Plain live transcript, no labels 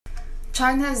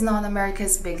China is not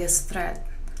America's biggest threat.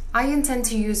 I intend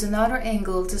to use another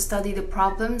angle to study the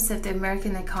problems of the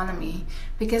American economy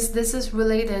because this is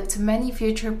related to many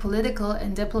future political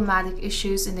and diplomatic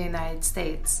issues in the United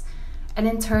States, and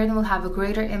in turn will have a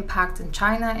greater impact on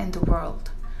China and the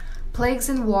world. Plagues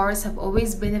and wars have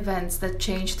always been events that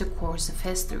change the course of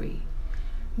history.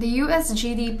 The US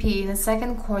GDP in the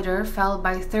second quarter fell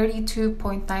by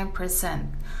 32.9%.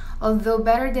 Although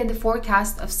better than the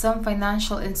forecast of some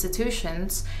financial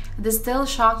institutions, it is still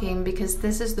shocking because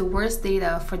this is the worst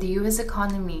data for the US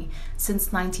economy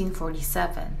since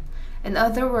 1947. In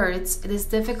other words, it is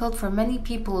difficult for many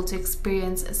people to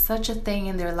experience such a thing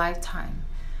in their lifetime.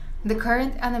 The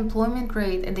current unemployment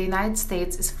rate in the United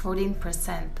States is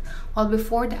 14%, while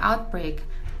before the outbreak,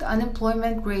 the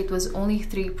unemployment rate was only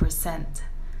 3%.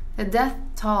 The death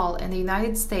toll in the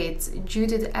United States due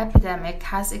to the epidemic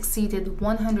has exceeded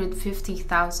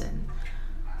 150,000.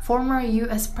 Former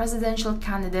U.S. presidential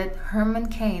candidate Herman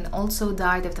Cain also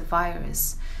died of the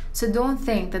virus, so don't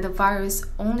think that the virus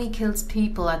only kills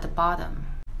people at the bottom.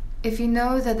 If you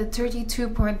know that the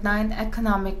 32.9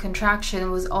 economic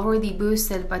contraction was already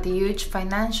boosted by the huge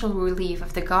financial relief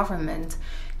of the government,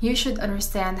 you should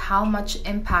understand how much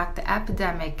impact the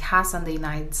epidemic has on the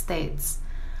United States.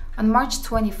 On March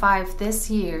 25 this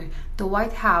year, the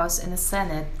White House and the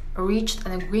Senate reached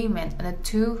an agreement on a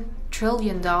 $2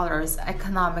 trillion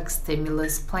economic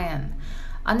stimulus plan.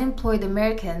 Unemployed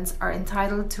Americans are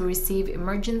entitled to receive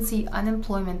emergency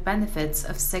unemployment benefits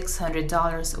of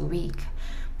 $600 a week.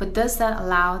 But does that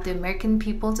allow the American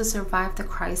people to survive the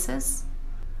crisis?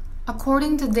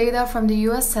 According to data from the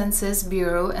U.S. Census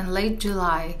Bureau in late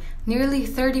July, nearly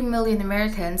 30 million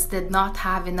Americans did not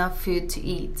have enough food to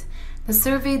eat. The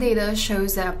survey data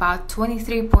shows that about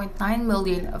 23.9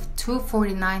 million of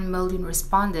 249 million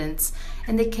respondents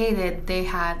indicated they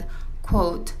had,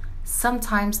 quote,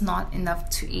 sometimes not enough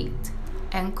to eat,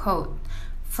 end quote,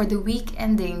 for the week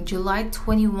ending July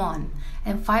 21,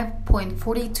 and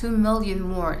 5.42 million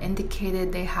more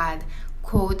indicated they had,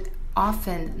 quote,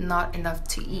 often not enough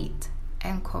to eat,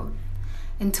 end quote.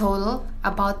 In total,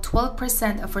 about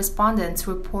 12% of respondents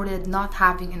reported not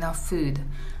having enough food.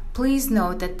 Please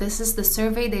note that this is the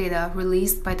survey data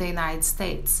released by the United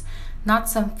States, not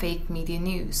some fake media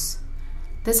news.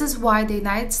 This is why the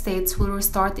United States will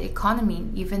restart the economy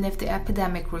even if the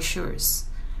epidemic reassures.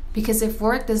 Because if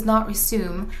work does not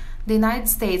resume, the United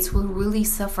States will really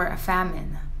suffer a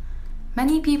famine.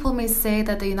 Many people may say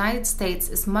that the United States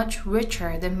is much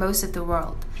richer than most of the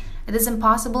world. It is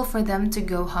impossible for them to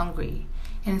go hungry.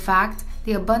 In fact,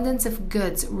 the abundance of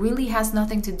goods really has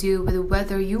nothing to do with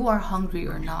whether you are hungry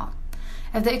or not.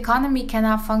 If the economy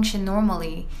cannot function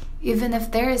normally, even if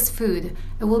there is food,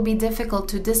 it will be difficult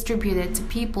to distribute it to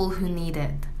people who need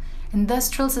it.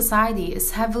 Industrial society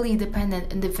is heavily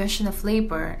dependent on division of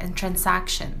labor and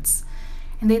transactions.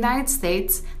 In the United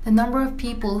States, the number of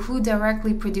people who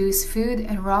directly produce food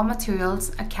and raw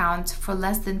materials account for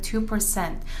less than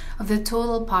 2% of the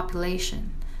total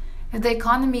population. If the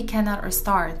economy cannot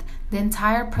restart, the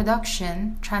entire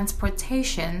production,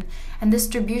 transportation, and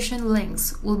distribution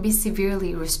links will be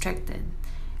severely restricted.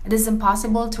 It is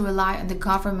impossible to rely on the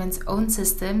government's own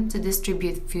system to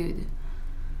distribute food.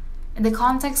 In the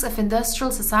context of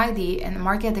industrial society and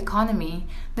market economy,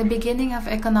 the beginning of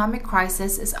economic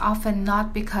crisis is often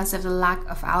not because of the lack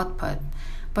of output,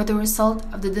 but the result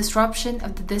of the disruption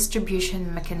of the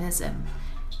distribution mechanism.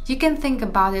 You can think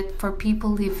about it for people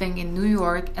living in New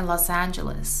York and Los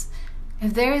Angeles.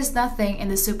 If there is nothing in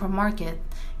the supermarket,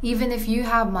 even if you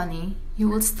have money, you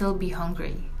will still be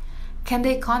hungry. Can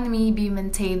the economy be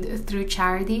maintained through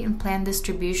charity and planned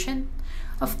distribution?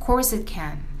 Of course it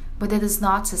can, but it is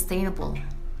not sustainable.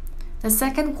 The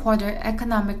second quarter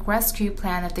economic rescue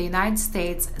plan of the United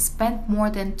States spent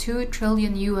more than $2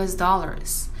 trillion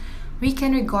US. We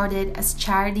can regard it as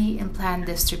charity and planned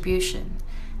distribution.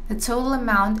 The total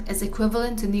amount is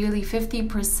equivalent to nearly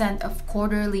 50% of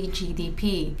quarterly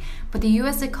GDP, but the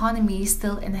US economy is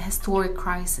still in a historic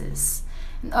crisis.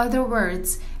 In other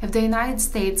words, if the United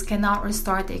States cannot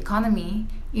restart the economy,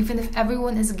 even if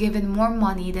everyone is given more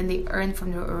money than they earned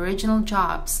from their original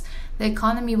jobs, the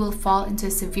economy will fall into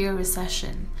a severe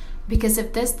recession. Because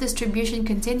if this distribution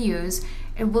continues,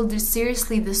 it will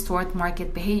seriously distort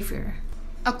market behavior.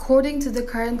 According to the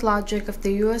current logic of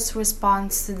the US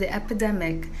response to the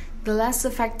epidemic, the less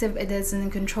effective it is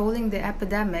in controlling the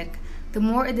epidemic, the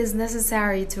more it is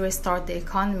necessary to restart the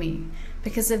economy.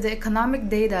 Because if the economic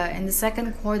data in the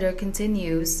second quarter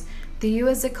continues, the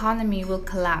US economy will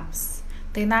collapse.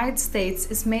 The United States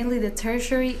is mainly the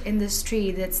tertiary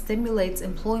industry that stimulates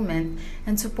employment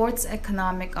and supports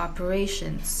economic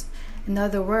operations. In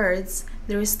other words,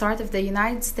 the restart of the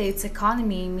United States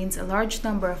economy means a large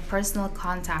number of personal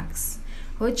contacts,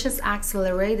 which has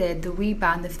accelerated the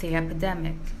rebound of the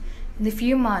epidemic. In a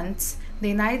few months, the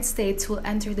United States will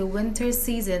enter the winter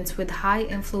seasons with high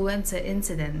influenza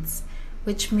incidents,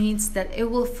 which means that it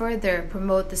will further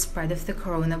promote the spread of the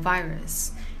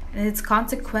coronavirus, and its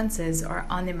consequences are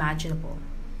unimaginable.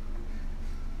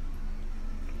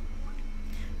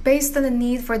 Based on the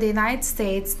need for the United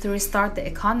States to restart the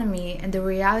economy and the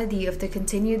reality of the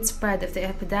continued spread of the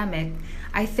epidemic,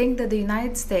 I think that the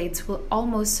United States will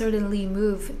almost certainly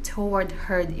move toward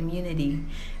herd immunity,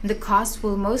 and the cost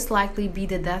will most likely be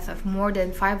the death of more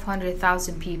than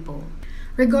 500,000 people.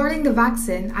 Regarding the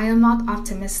vaccine, I am not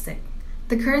optimistic.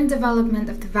 The current development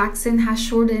of the vaccine has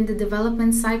shortened the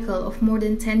development cycle of more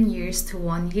than 10 years to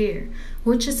 1 year,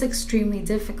 which is extremely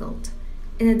difficult.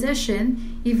 In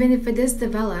addition, even if it is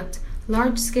developed,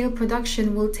 large-scale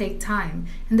production will take time,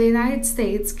 and the United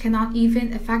States cannot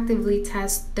even effectively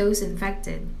test those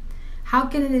infected. How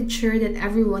can it ensure that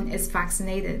everyone is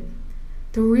vaccinated?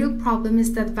 The real problem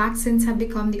is that vaccines have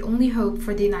become the only hope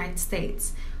for the United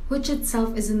States, which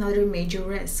itself is another major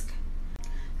risk.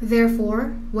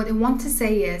 Therefore, what I want to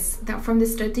say is that from the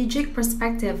strategic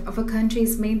perspective of a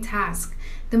country's main task,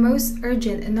 the most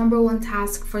urgent and number one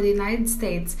task for the United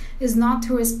States is not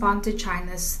to respond to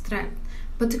China's threat,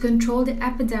 but to control the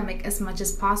epidemic as much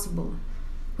as possible.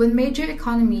 When major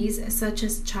economies such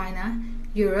as China,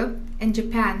 Europe, and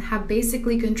Japan have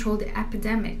basically controlled the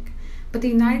epidemic, but the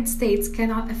United States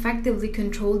cannot effectively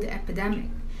control the epidemic,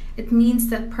 it means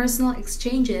that personal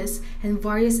exchanges and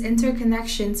various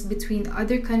interconnections between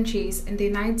other countries and the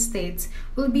United States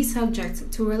will be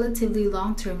subject to relatively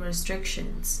long-term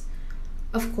restrictions.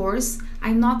 Of course,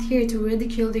 I'm not here to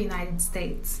ridicule the United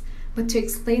States, but to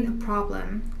explain a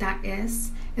problem, that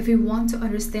is, if we want to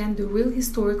understand the real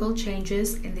historical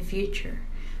changes in the future,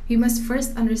 we must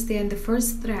first understand the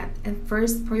first threat and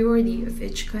first priority of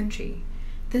each country.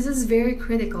 This is very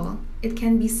critical. It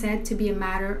can be said to be a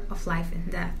matter of life and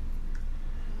death.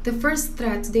 The first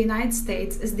threat to the United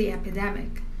States is the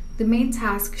epidemic. The main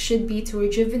task should be to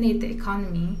rejuvenate the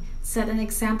economy, set an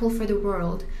example for the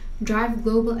world, drive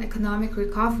global economic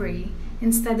recovery,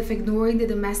 instead of ignoring the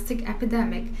domestic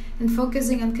epidemic and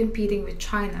focusing on competing with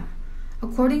China.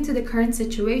 According to the current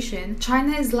situation,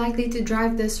 China is likely to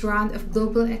drive this round of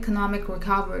global economic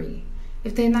recovery.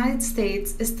 If the United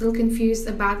States is still confused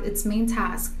about its main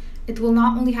task, it will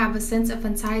not only have a sense of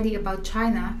anxiety about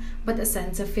China, but a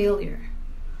sense of failure.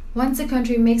 Once a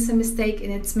country makes a mistake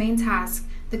in its main task,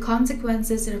 the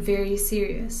consequences are very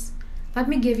serious. Let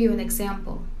me give you an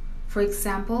example. For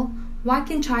example, why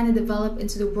can China develop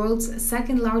into the world's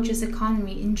second largest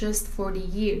economy in just 40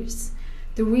 years?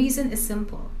 The reason is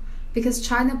simple. Because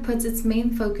China puts its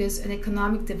main focus on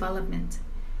economic development.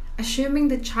 Assuming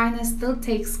that China still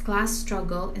takes class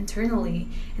struggle internally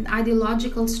and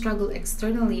ideological struggle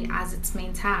externally as its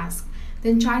main task,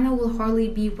 then China will hardly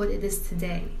be what it is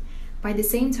today. By the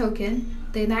same token,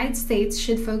 the United States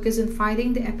should focus on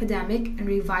fighting the epidemic and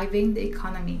reviving the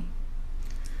economy.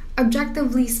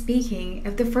 Objectively speaking,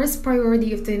 if the first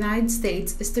priority of the United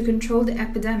States is to control the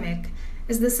epidemic,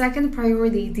 is the second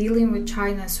priority dealing with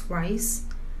China's rise?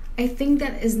 I think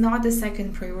that is not the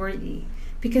second priority,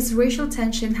 because racial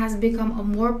tension has become a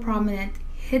more prominent,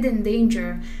 hidden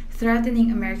danger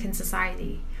threatening American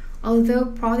society. Although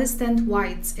Protestant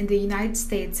whites in the United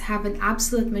States have an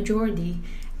absolute majority,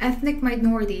 ethnic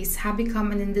minorities have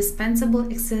become an indispensable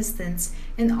existence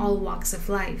in all walks of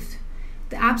life.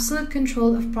 The absolute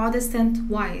control of Protestant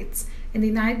whites in the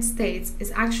United States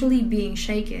is actually being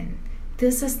shaken.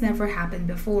 This has never happened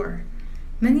before.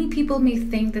 Many people may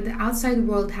think that the outside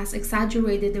world has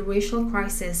exaggerated the racial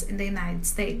crisis in the United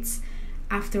States.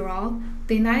 After all,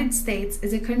 the United States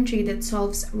is a country that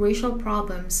solves racial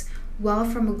problems well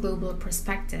from a global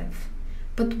perspective.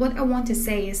 But what I want to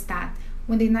say is that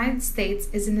when the United States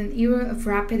is in an era of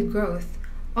rapid growth,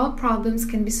 all problems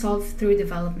can be solved through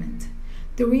development.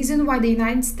 The reason why the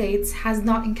United States has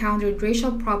not encountered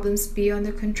racial problems beyond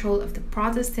the control of the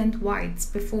Protestant whites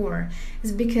before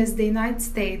is because the United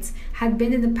States had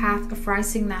been in the path of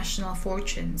rising national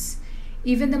fortunes.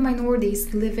 Even the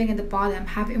minorities living at the bottom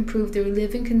have improved their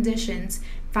living conditions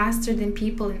faster than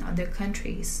people in other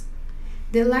countries.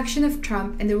 The election of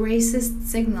Trump and the racist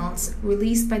signals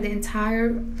released by the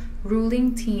entire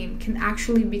ruling team can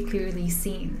actually be clearly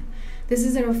seen. This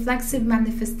is a reflexive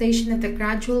manifestation of the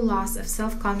gradual loss of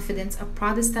self-confidence of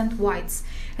Protestant whites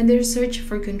and their search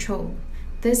for control.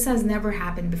 This has never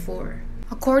happened before.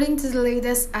 According to the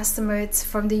latest estimates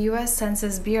from the U.S.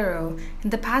 Census Bureau, in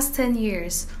the past 10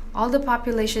 years, all the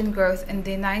population growth in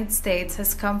the United States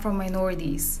has come from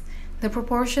minorities. The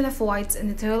proportion of whites in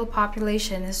the total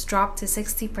population has dropped to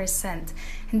 60%,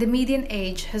 and the median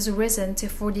age has risen to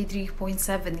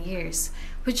 43.7 years,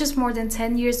 which is more than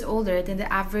 10 years older than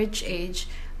the average age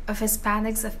of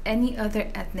Hispanics of any other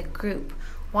ethnic group,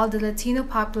 while the Latino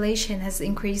population has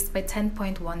increased by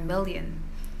 10.1 million.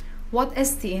 What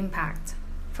is the impact?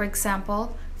 For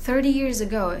example, 30 years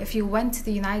ago, if you went to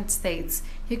the United States,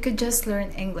 you could just learn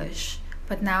English.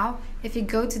 But now, if you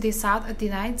go to the south of the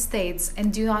United States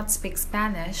and do not speak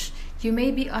Spanish, you may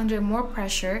be under more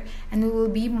pressure and it will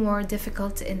be more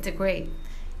difficult to integrate.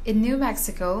 In New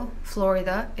Mexico,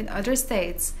 Florida, and other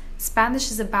states, Spanish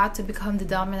is about to become the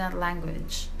dominant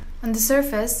language. On the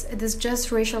surface, it is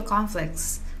just racial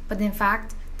conflicts, but in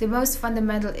fact, the most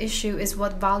fundamental issue is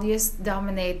what values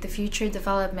dominate the future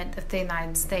development of the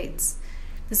United States.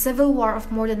 The Civil War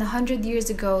of more than 100 years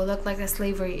ago looked like a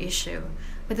slavery issue,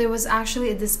 but it was actually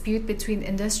a dispute between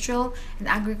industrial and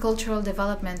agricultural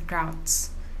development routes.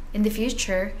 In the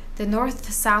future, the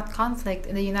North-South conflict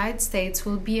in the United States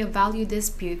will be a value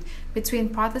dispute between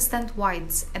Protestant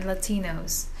whites and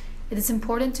Latinos. It is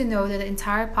important to know that the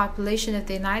entire population of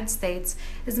the United States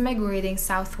is migrating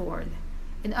southward.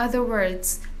 In other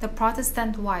words, the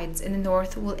Protestant whites in the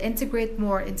North will integrate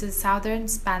more into the Southern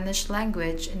Spanish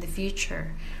language in the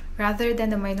future, rather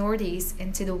than the minorities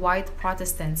into the white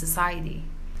Protestant society.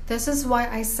 This is why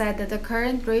I said that the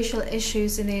current racial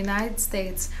issues in the United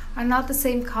States are not the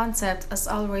same concept as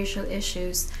all racial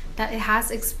issues that it has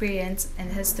experienced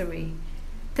in history.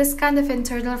 This kind of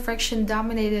internal friction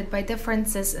dominated by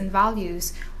differences in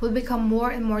values will become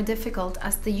more and more difficult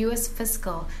as the US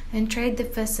fiscal and trade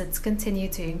deficits continue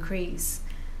to increase.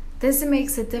 This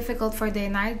makes it difficult for the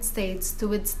United States to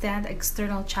withstand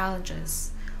external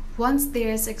challenges. Once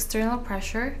there is external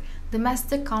pressure,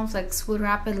 domestic conflicts will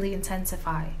rapidly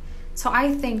intensify. So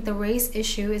I think the race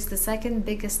issue is the second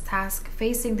biggest task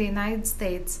facing the United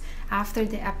States after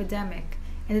the epidemic,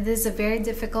 and it is a very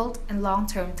difficult and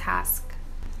long-term task.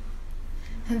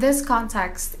 In this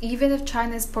context, even if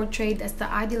China is portrayed as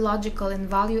the ideological and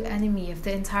value enemy of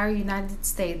the entire United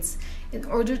States, in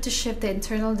order to shift the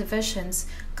internal divisions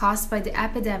caused by the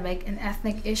epidemic and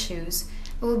ethnic issues,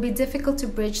 it will be difficult to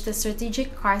bridge the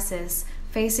strategic crisis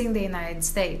facing the United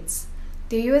States.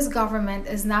 The US government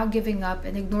is now giving up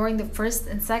and ignoring the first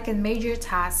and second major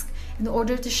task in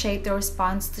order to shape the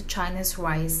response to China's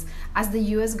rise as the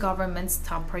US government's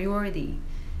top priority.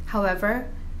 However,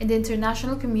 in the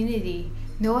international community,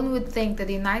 no one would think that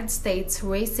the United States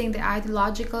raising the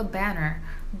ideological banner,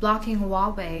 blocking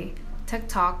Huawei,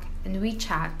 TikTok, and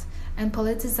WeChat, and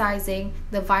politicizing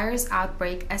the virus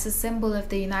outbreak as a symbol of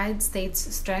the United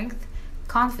States' strength,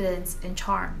 confidence, and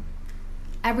charm.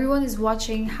 Everyone is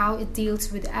watching how it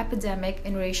deals with the epidemic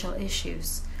and racial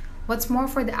issues. What's more,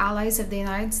 for the allies of the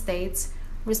United States,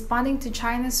 responding to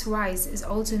China's rise is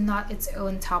also not its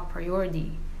own top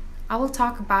priority. I will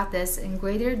talk about this in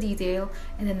greater detail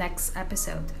in the next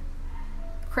episode.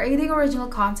 Creating original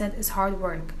content is hard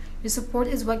work. Your support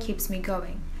is what keeps me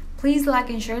going. Please like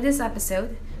and share this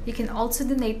episode. You can also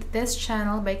donate to this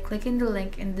channel by clicking the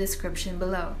link in the description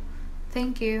below.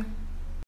 Thank you.